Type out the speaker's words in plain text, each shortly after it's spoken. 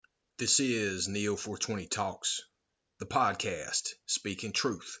This is Neo 420 Talks, the podcast speaking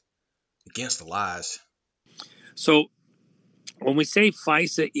truth against the lies. So when we say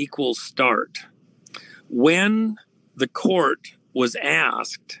FISA equals start, when the court was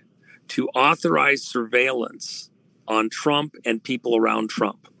asked to authorize surveillance on Trump and people around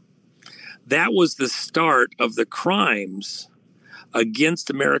Trump, that was the start of the crimes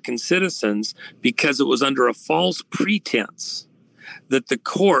against American citizens because it was under a false pretense that the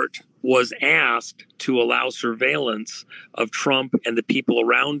court was asked to allow surveillance of Trump and the people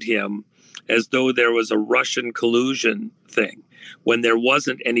around him as though there was a Russian collusion thing, when there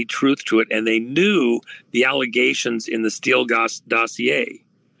wasn't any truth to it. And they knew the allegations in the Steele dossier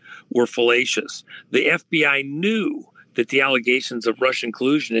were fallacious. The FBI knew that the allegations of Russian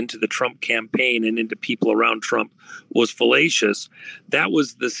collusion into the Trump campaign and into people around Trump was fallacious. That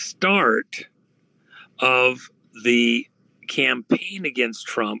was the start of the campaign against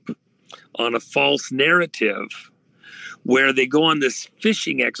Trump on a false narrative, where they go on this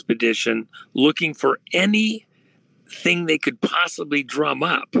fishing expedition looking for anything they could possibly drum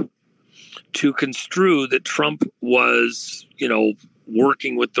up to construe that Trump was,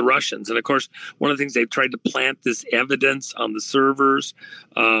 working with the Russians. And of course, one of the things they've tried to plant this evidence on the servers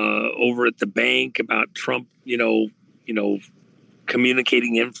over at the bank about Trump,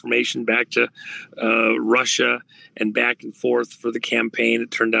 communicating information back to Russia and back and forth for the campaign.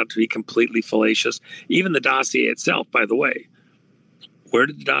 It turned out to be completely fallacious. Even the dossier itself, by the way, where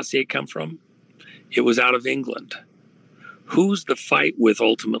did the dossier come from? It was out of England. Who's the fight with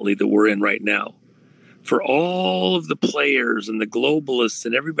ultimately that we're in right now? For all of the players and the globalists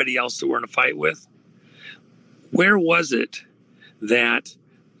and everybody else that we're in a fight with, where was it that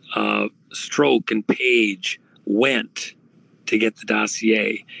Strzok and Page went to get the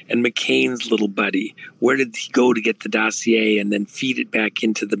dossier? And McCain's little buddy, where did he go to get the dossier and then feed it back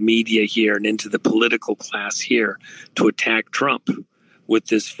into the media here and into the political class here to attack Trump with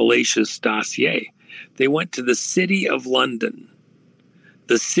this fallacious dossier? They went to the city of London,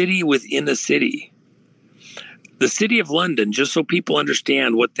 the city within a city. The city of London, just so people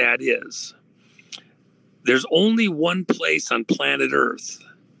understand what that is, there's only one place on planet Earth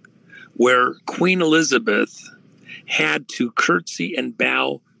where Queen Elizabeth had to curtsy and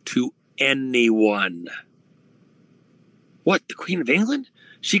bow to anyone. What, the Queen of England?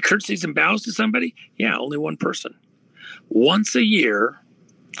 She curtsies and bows to somebody? Yeah, only one person. Once a year,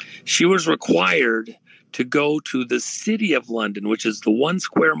 she was required to go to the city of London, which is the 1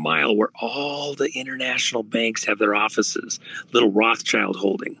 square mile where all the international banks have their offices, little Rothschild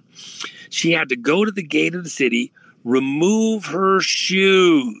holding. She had to go to the gate of the city, remove her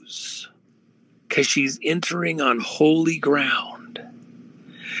shoes, because she's entering on holy ground,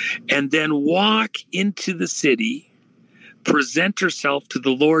 and then walk into the city, present herself to the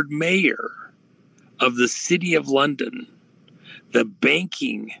Lord Mayor of the City of London, the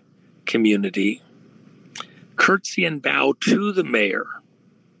banking community, curtsy and bow to the mayor.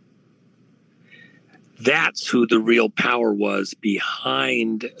 That's who the real power was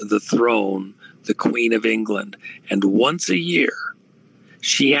behind the throne, the Queen of England. And once a year,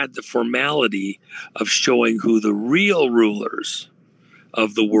 she had the formality of showing who the real rulers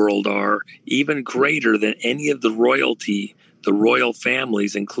of the world are, even greater than any of the royalty, the royal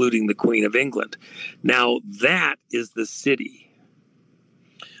families, including the Queen of England. Now, that is the city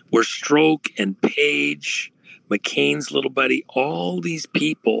where Strzok and Page, McCain's little buddy, all these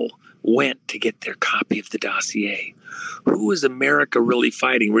people went to get their copy of the dossier. Who is America really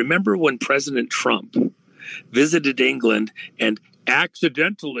fighting? Remember when President Trump visited England and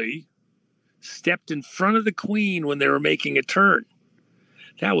accidentally stepped in front of the Queen when they were making a turn?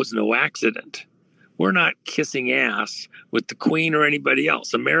 That was no accident. We're not kissing ass with the Queen or anybody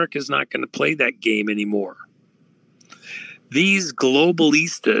else. America's not going to play that game anymore. These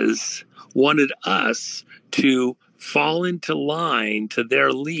globalistas wanted us to fall into line to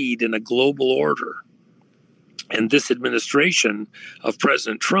their lead in a global order. And this administration of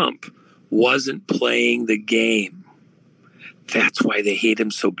President Trump wasn't playing the game. That's why they hate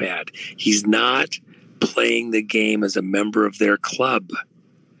him so bad. He's not playing the game as a member of their club.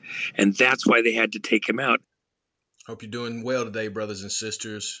 And that's why they had to take him out. Hope you're doing well today, brothers and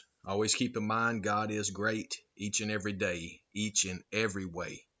sisters. Always keep in mind God is great each and every day, each and every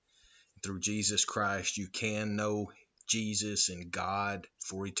way. Through Jesus Christ, you can know Jesus and God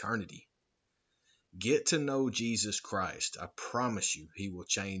for eternity. Get to know Jesus Christ. I promise you, he will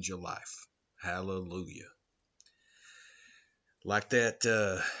change your life. Hallelujah. Like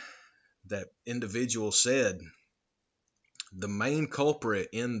that individual said, the main culprit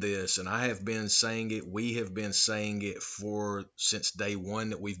in this, and I have been saying it, we have been saying it since day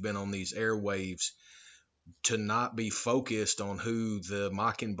one that we've been on these airwaves, to not be focused on who the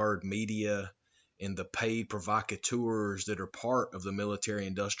Mockingbird media and the paid provocateurs that are part of the military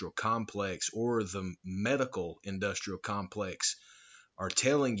industrial complex or the medical industrial complex are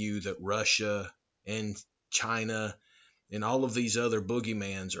telling you that Russia and China and all of these other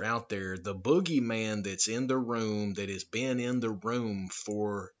boogeymans are out there. The boogeyman that's in the room, that has been in the room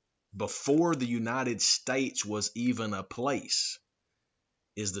for before the United States was even a place,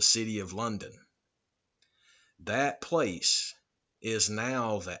 is the city of London. That place is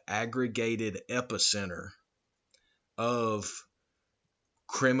now the aggregated epicenter of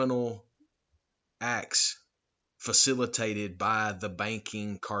criminal acts facilitated by the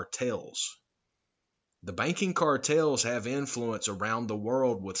banking cartels. The banking cartels have influence around the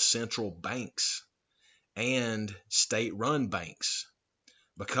world with central banks and state-run banks,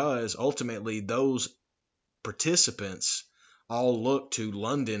 because ultimately those participants all look to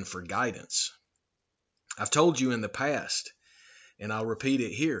London for guidance. I've told you in the past, and I'll repeat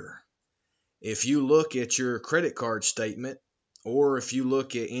it here. If you look at your credit card statement, or if you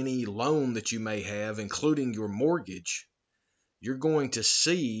look at any loan that you may have, including your mortgage, you're going to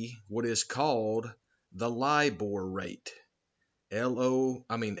see what is called the LIBOR rate. L-I-B-O-R.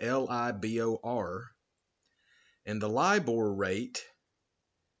 And the LIBOR rate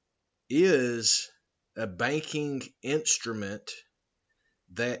is a banking instrument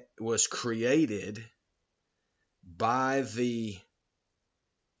that was created by the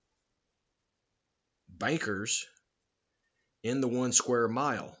bankers in the 1 square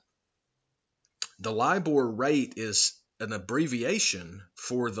mile. The LIBOR rate is an abbreviation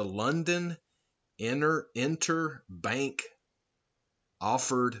for the London Interbank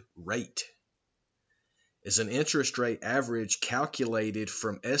Offered Rate. Is an interest rate average calculated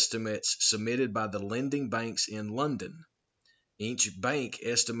from estimates submitted by the lending banks in London. Each bank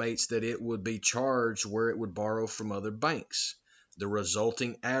estimates that it would be charged where it would borrow from other banks. The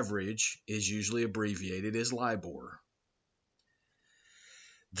resulting average is usually abbreviated as LIBOR.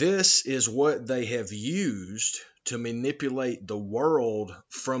 This is what they have used to manipulate the world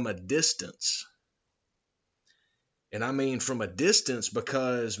from a distance. And I mean from a distance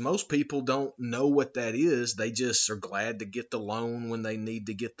because most people don't know what that is. They just are glad to get the loan when they need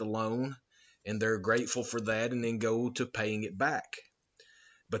to get the loan, and they're grateful for that and then go to paying it back.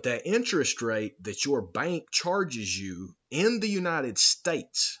 But that interest rate that your bank charges you in the United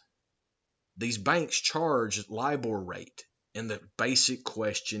States, these banks charge LIBOR rate. And the basic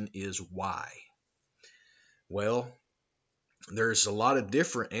question is why? Well, there's a lot of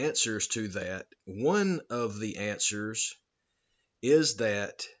different answers to that. One of the answers is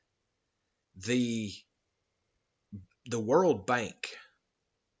that the World Bank,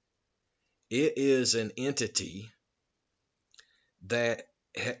 it is an entity that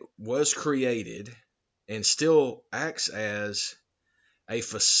was created and still acts as a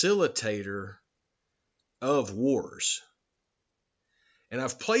facilitator of wars. And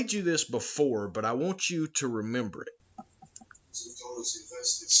I've played you this before, but I want you to remember it. The dollars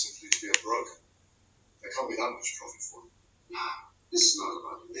invested simply to get broken. There can't be that much profit for them. No, this is not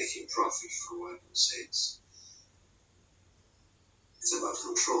about making profit from weapon sales. It's about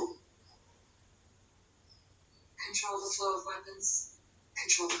control. Control the flow of weapons.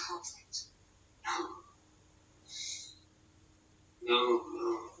 Control the conflict. No.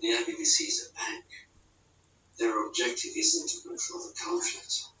 The IBDC is a bank. Their objective isn't to control the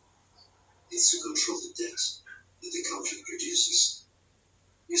conflict. It's to control the debt that the conflict produces.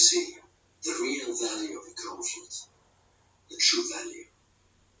 You see, the real value of a conflict, the true value,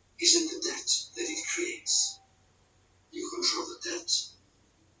 is in the debt that it creates. You control the debt.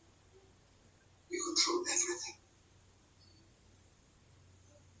 You control everything.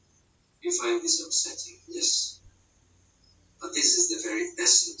 You find this upsetting, yes. But this is the very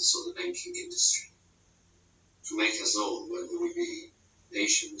essence of the banking industry. To make us all, whether we be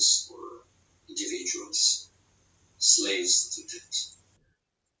nations or individuals, slaves to debt.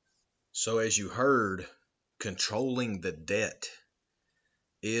 So as you heard, controlling the debt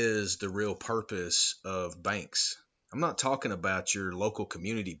is the real purpose of banks. I'm not talking about your local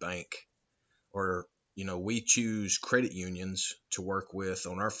community bank or, we choose credit unions to work with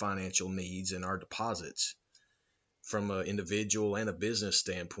on our financial needs and our deposits from an individual and a business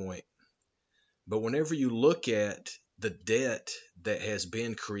standpoint. But whenever you look at the debt that has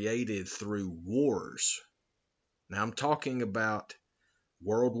been created through wars, now I'm talking about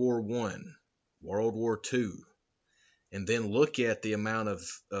World War I, World War II, and then look at the amount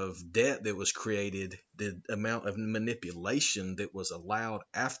of debt that was created, the amount of manipulation that was allowed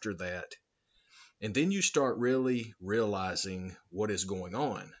after that, and then you start really realizing what is going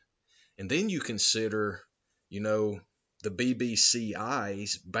on. And then you consider, the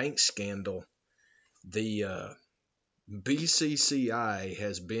BBCI's bank scandal. The BCCI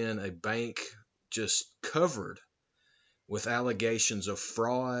has been a bank just covered with allegations of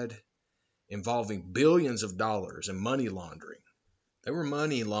fraud involving billions of dollars and money laundering. They were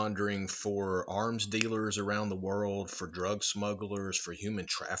money laundering for arms dealers around the world, for drug smugglers, for human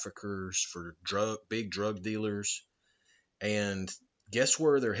traffickers, for big drug dealers. And guess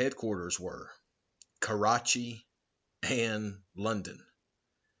where their headquarters were? Karachi and London.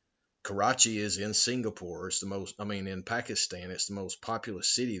 Karachi is in Singapore. It's in Pakistan, it's the most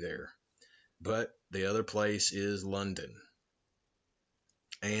populous city there. But the other place is London.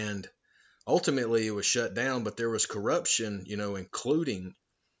 And ultimately it was shut down, but there was corruption, including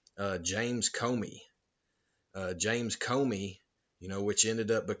James Comey. James Comey, which ended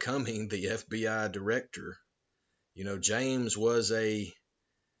up becoming the FBI director. James was a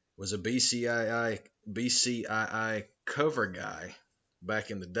BCII cover guy back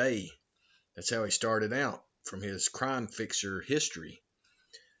in the day. That's how he started out from his crime fixer history.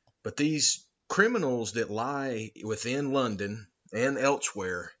 But these criminals that lie within London and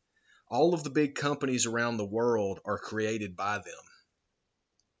elsewhere, all of the big companies around the world are created by them.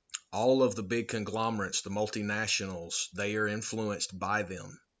 All of the big conglomerates, the multinationals, they are influenced by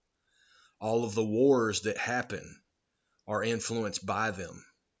them. All of the wars that happen are influenced by them.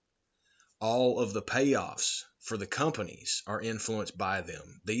 All of the payoffs for the companies are influenced by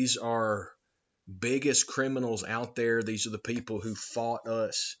them. These are biggest criminals out there. These are the people who fought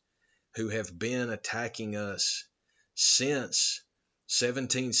us, who have been attacking us since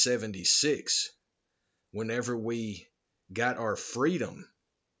 1776, whenever we got our freedom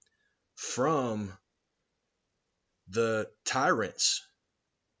from the tyrants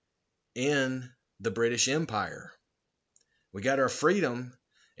in the British Empire. We got our freedom,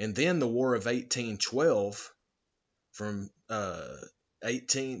 and then the War of 1812, from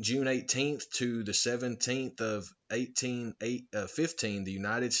June 18th to the 17th of 1815, the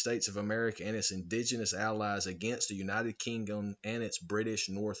United States of America and its indigenous allies against the United Kingdom and its British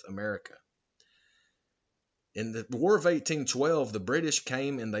North America. In the War of 1812, the British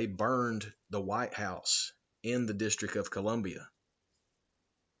came and they burned the White House in the District of Columbia.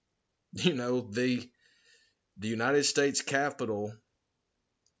 The United States Capitol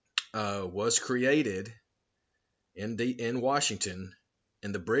was created in Washington,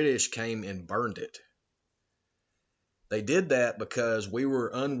 and the British came and burned it. They did that because we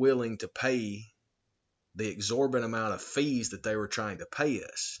were unwilling to pay the exorbitant amount of fees that they were trying to pay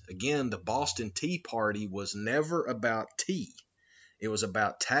us. Again, the Boston Tea Party was never about tea. It was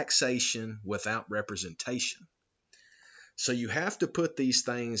about taxation without representation. So you have to put these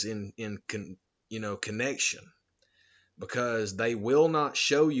things in connection, because they will not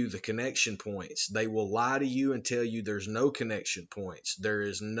show you the connection points. They will lie to you and tell you there's no connection points. There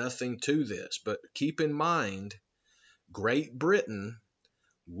is nothing to this. But keep in mind, Great Britain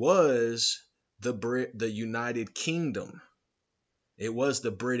was the United Kingdom. It was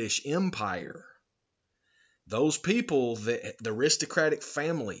the British Empire. Those people, the aristocratic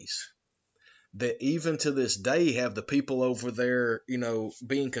families, that even to this day have the people over there,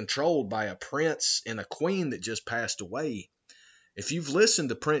 being controlled by a prince and a queen that just passed away. If you've listened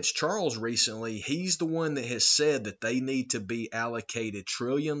to Prince Charles recently, he's the one that has said that they need to be allocated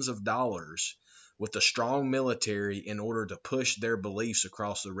trillions of dollars with a strong military in order to push their beliefs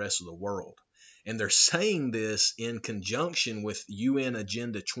across the rest of the world. And they're saying this in conjunction with UN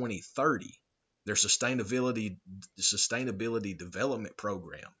Agenda 2030, their sustainability development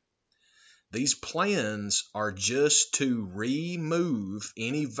program. These plans are just to remove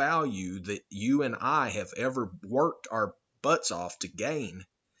any value that you and I have ever worked our butts off to gain.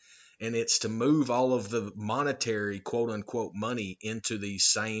 And it's to move all of the monetary, quote unquote, money into these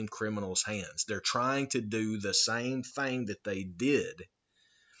same criminals' hands. They're trying to do the same thing that they did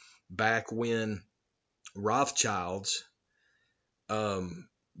back when Rothschilds,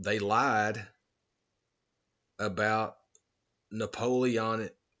 they lied about Napoleon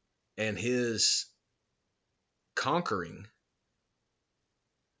and his conquering.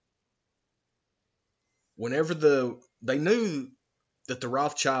 Whenever they knew that the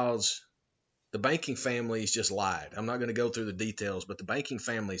Rothschilds, the banking families just lied. I'm not going to go through the details, but the banking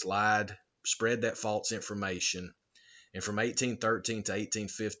families lied, spread that false information. And from 1813 to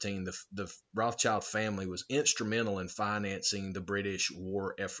 1815, the Rothschild family was instrumental in financing the British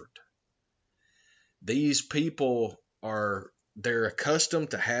war effort. These people they're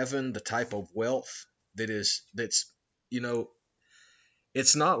accustomed to having the type of wealth that's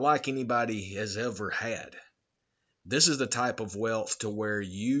it's not like anybody has ever had. This is the type of wealth to where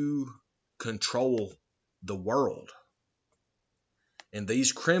you control the world. And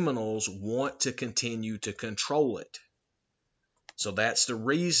these criminals want to continue to control it. So that's the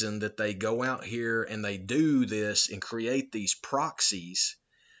reason that they go out here and they do this and create these proxies.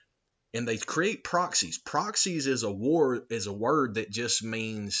 And they create proxies. Proxies is a word that just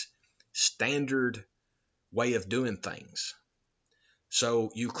means standard way of doing things.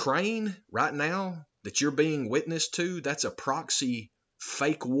 So Ukraine right now that you're being witness to, that's a proxy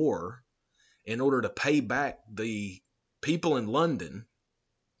fake war in order to pay back the people in London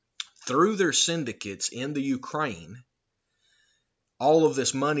through their syndicates in the Ukraine all of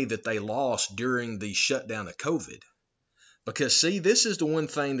this money that they lost during the shutdown of COVID. Because see, this is the one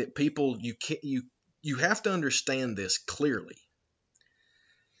thing that people, you have to understand this clearly.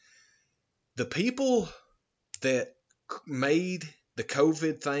 The people that made the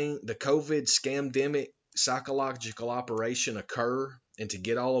COVID thing, the COVID scamdemic psychological operation occur, and to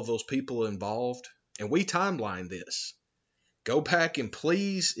get all of those people involved, and we timeline this. Go back and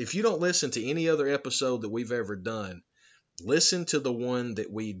please, if you don't listen to any other episode that we've ever done, listen to the one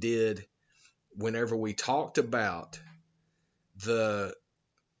that we did whenever we talked about the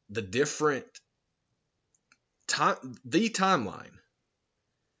different the timeline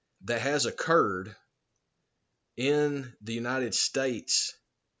that has occurred in the United States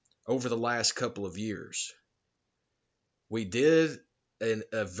over the last couple of years. We did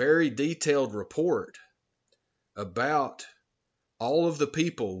a very detailed report about all of the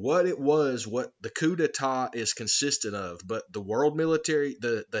people, what it was, what the coup d'etat is consisted of. But the world military,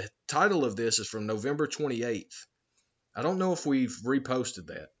 the title of this is from November 28th. I don't know if we've reposted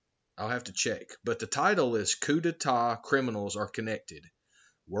that. I'll have to check. But the title is Coup d'etat Criminals Are Connected.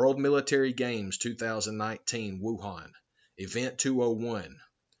 World Military Games 2019, Wuhan. Event 201.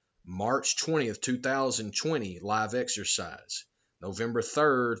 March 20th, 2020, live exercise. November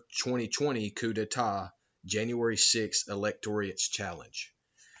 3rd, 2020, coup d'etat. January 6th, electorate's challenge.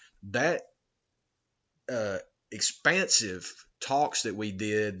 That expansive talks that we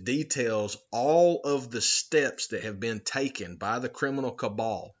did details all of the steps that have been taken by the criminal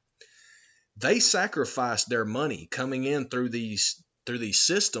cabal. They sacrificed their money coming in through these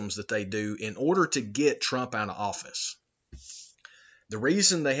systems that they do in order to get Trump out of office. The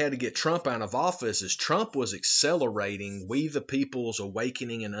reason they had to get Trump out of office is Trump was accelerating we the people's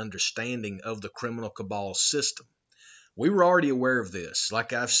awakening and understanding of the criminal cabal system. We were already aware of this.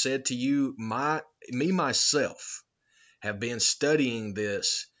 Like I've said to you, myself have been studying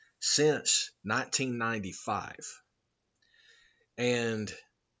this since 1995. And,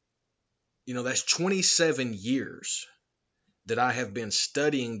 that's 27 years that I have been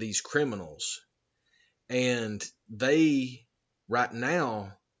studying these criminals. And they right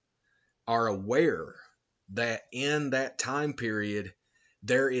now are aware that in that time period,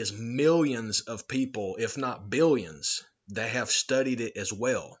 there is millions of people, if not billions, that have studied it as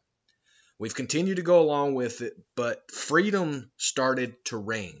well. We've continued to go along with it, but freedom started to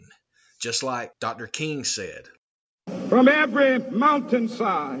reign, just like Dr. King said. From every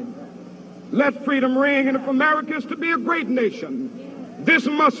mountainside, let freedom ring, and if America is to be a great nation, this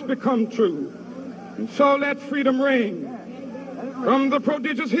must become true. And so let freedom ring. From the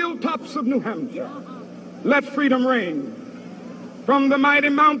prodigious hilltops of New Hampshire, let freedom ring. From the mighty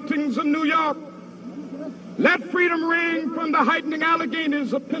mountains of New York, let freedom ring. From the heightening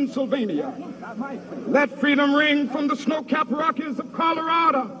Alleghenies of Pennsylvania, let freedom ring. From the snow-capped Rockies of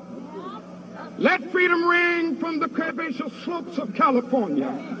Colorado, let freedom ring. From the curvaceous slopes of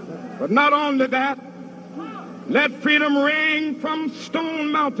California. But not only that, let freedom ring from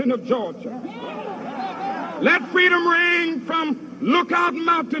Stone Mountain of Georgia. Let freedom ring from Lookout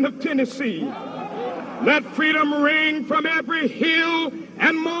Mountain of Tennessee. Let freedom ring from every hill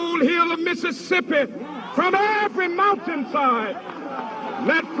and molehill of Mississippi, from every mountainside.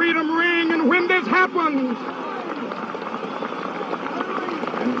 Let freedom ring, and when this happens,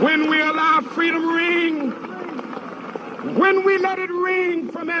 and when we allow freedom ring, when we let it ring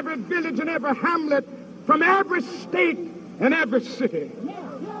from every village and every hamlet, from every state and every city,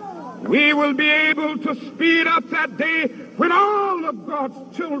 we will be able to speed up that day when all of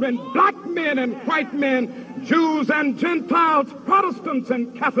God's children, black men and white men, Jews and Gentiles, Protestants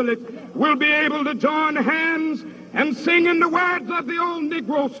and Catholics, will be able to join hands and sing in the words of the old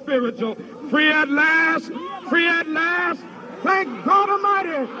Negro spiritual, free at last, thank God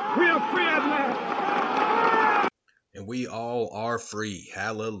Almighty, we are free at last. And we all are free,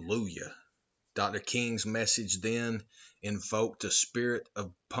 hallelujah. Dr. King's message then invoked a spirit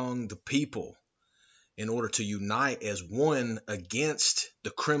upon the people in order to unite as one against the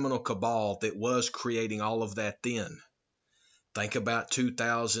criminal cabal that was creating all of that then. Think about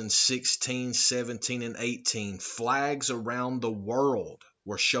 2016, 17, and 18. Flags around the world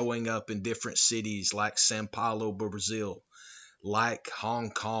were showing up in different cities like Sao Paulo, Brazil, like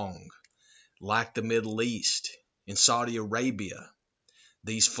Hong Kong, like the Middle East, in Saudi Arabia.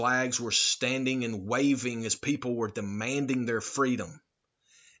 These flags were standing and waving as people were demanding their freedom.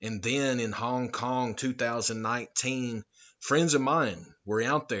 And then in Hong Kong, 2019, friends of mine were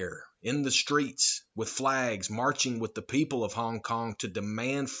out there in the streets with flags, marching with the people of Hong Kong to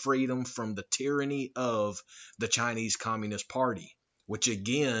demand freedom from the tyranny of the Chinese Communist Party, which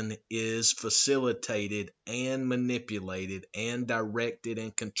again is facilitated and manipulated and directed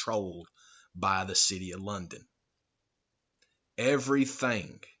and controlled by the City of London.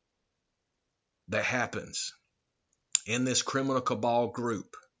 Everything that happens in this criminal cabal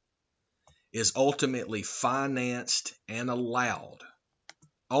group is ultimately financed and allowed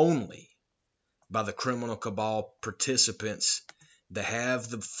only by the criminal cabal participants that have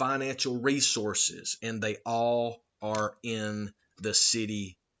the financial resources, and they all are in the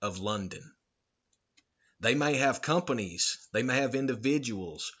City of London. They may have companies, they may have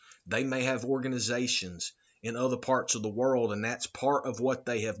individuals, they may have organizations in other parts of the world, and that's part of what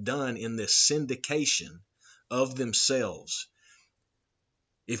they have done in this syndication of themselves.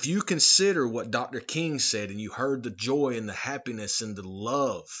 If you consider what Dr. King said, and you heard the joy and the happiness and the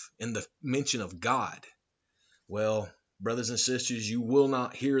love and the mention of God, well, brothers and sisters, you will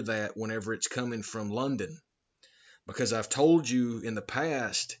not hear that whenever it's coming from London, because I've told you in the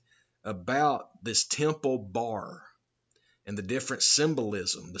past about this temple bar and the different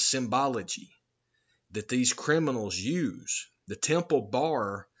symbolism, the symbology that these criminals use. The temple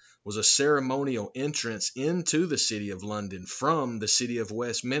bar was a ceremonial entrance into the City of London from the City of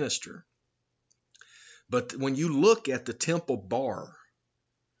Westminster. But when you look at the temple bar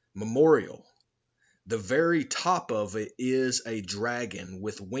memorial, the very top of it is a dragon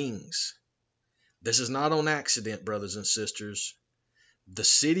with wings. This is not on accident, brothers and sisters. The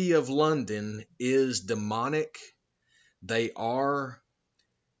City of London is demonic. They are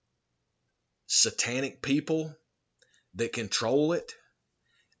satanic people that control it,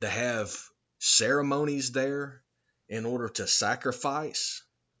 that have ceremonies there in order to sacrifice.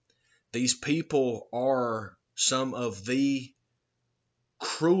 These people are some of the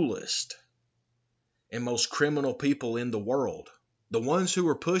cruelest and most criminal people in the world. The ones who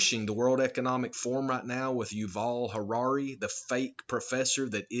are pushing the World Economic Forum right now with Yuval Harari, the fake professor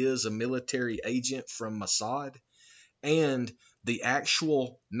that is a military agent from Mossad, and the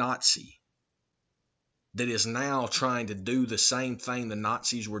actual Nazi that is now trying to do the same thing the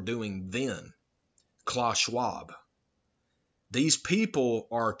Nazis were doing then, Klaus Schwab. These people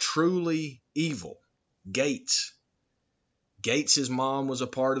are truly evil. Gates. Gates' mom was a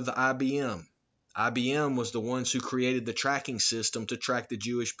part of the IBM. IBM was the ones who created the tracking system to track the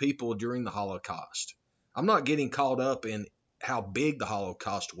Jewish people during the Holocaust. I'm not getting caught up in how big the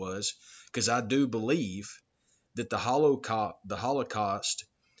Holocaust was, because I do believe that the Holocaust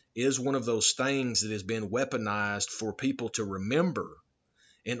is one of those things that has been weaponized for people to remember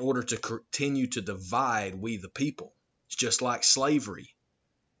in order to continue to divide we the people. It's just like slavery.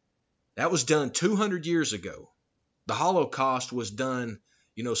 That was done 200 years ago. The Holocaust was done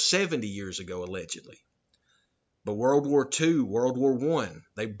 70 years ago, allegedly. But World War II, World War I,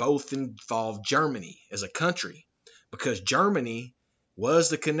 they both involved Germany as a country, because Germany was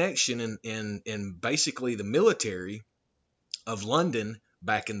the connection in basically the military of London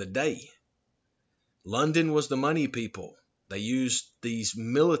back in the day. London was the money people. They used these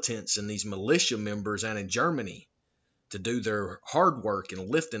militants and these militia members out in Germany to do their hard work and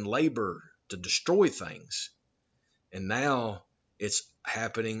lift and labor to destroy things. And now it's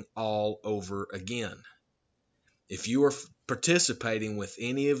happening all over again. If you are participating with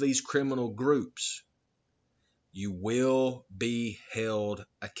any of these criminal groups, you will be held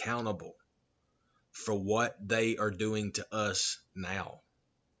accountable for what they are doing to us now.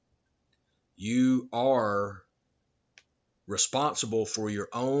 You are responsible for your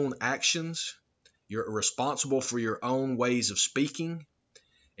own actions. You're responsible for your own ways of speaking.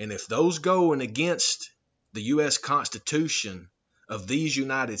 And if those go against the U.S. Constitution of these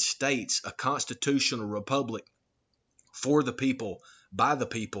United States, a constitutional republic for the people, by the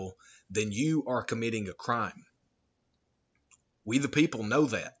people, then you are committing a crime. We the people know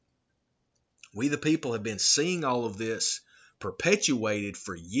that. We the people have been seeing all of this perpetuated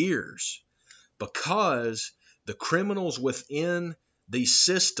for years, because the criminals within these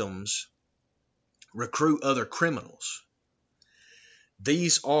systems recruit other criminals.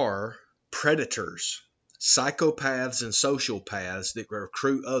 These are predators, psychopaths, and sociopaths that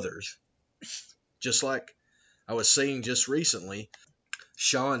recruit others. Just like I was seeing just recently,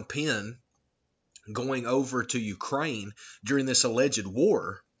 Sean Penn going over to Ukraine during this alleged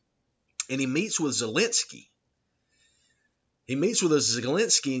war, and he meets with Zelensky. He meets with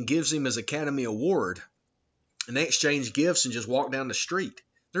Zelensky and gives him his Academy Award, and they exchange gifts and just walk down the street.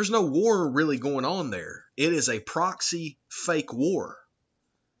 There's no war really going on there. It is a proxy fake war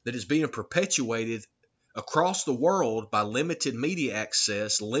that is being perpetuated across the world by limited media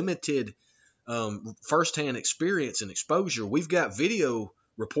access, limited firsthand experience and exposure. We've got video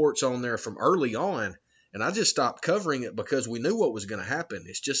reports on there from early on, and I just stopped covering it because we knew what was going to happen.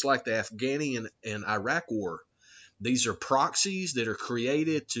 It's just like the Afghani and Iraq war. These are proxies that are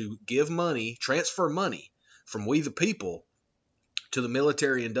created to give money, transfer money from we the people to the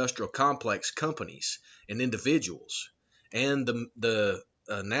military-industrial complex companies and individuals, and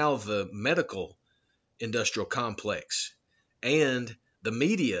now the medical industrial complex and the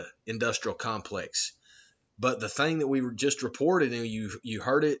media industrial complex. But the thing that we were just reported, and you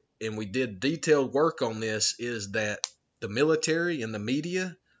heard it, and we did detailed work on this, is that the military and the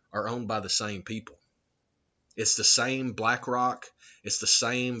media are owned by the same people. It's the same BlackRock, it's the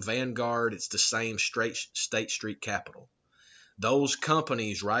same Vanguard, it's the same State Street Capital. Those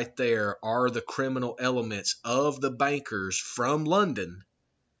companies right there are the criminal elements of the bankers from London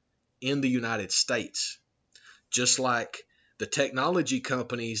in the United States. Just like the technology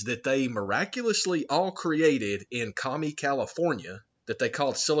companies that they miraculously all created in Commie, California, that they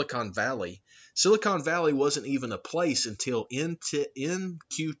called Silicon Valley. Silicon Valley wasn't even a place until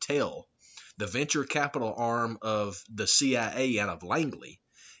In-Q-Tel, the venture capital arm of the CIA out of Langley,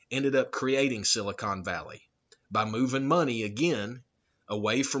 ended up creating Silicon Valley by moving money again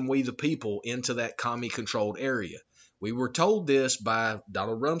away from we the people into that commie-controlled area. We were told this by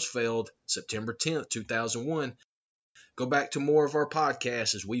Donald Rumsfeld, September 10th, 2001. Go back to more of our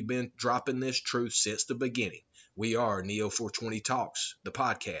podcasts as we've been dropping this truth since the beginning. We are Neo 420 Talks, the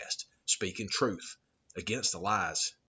podcast, speaking truth against the lies.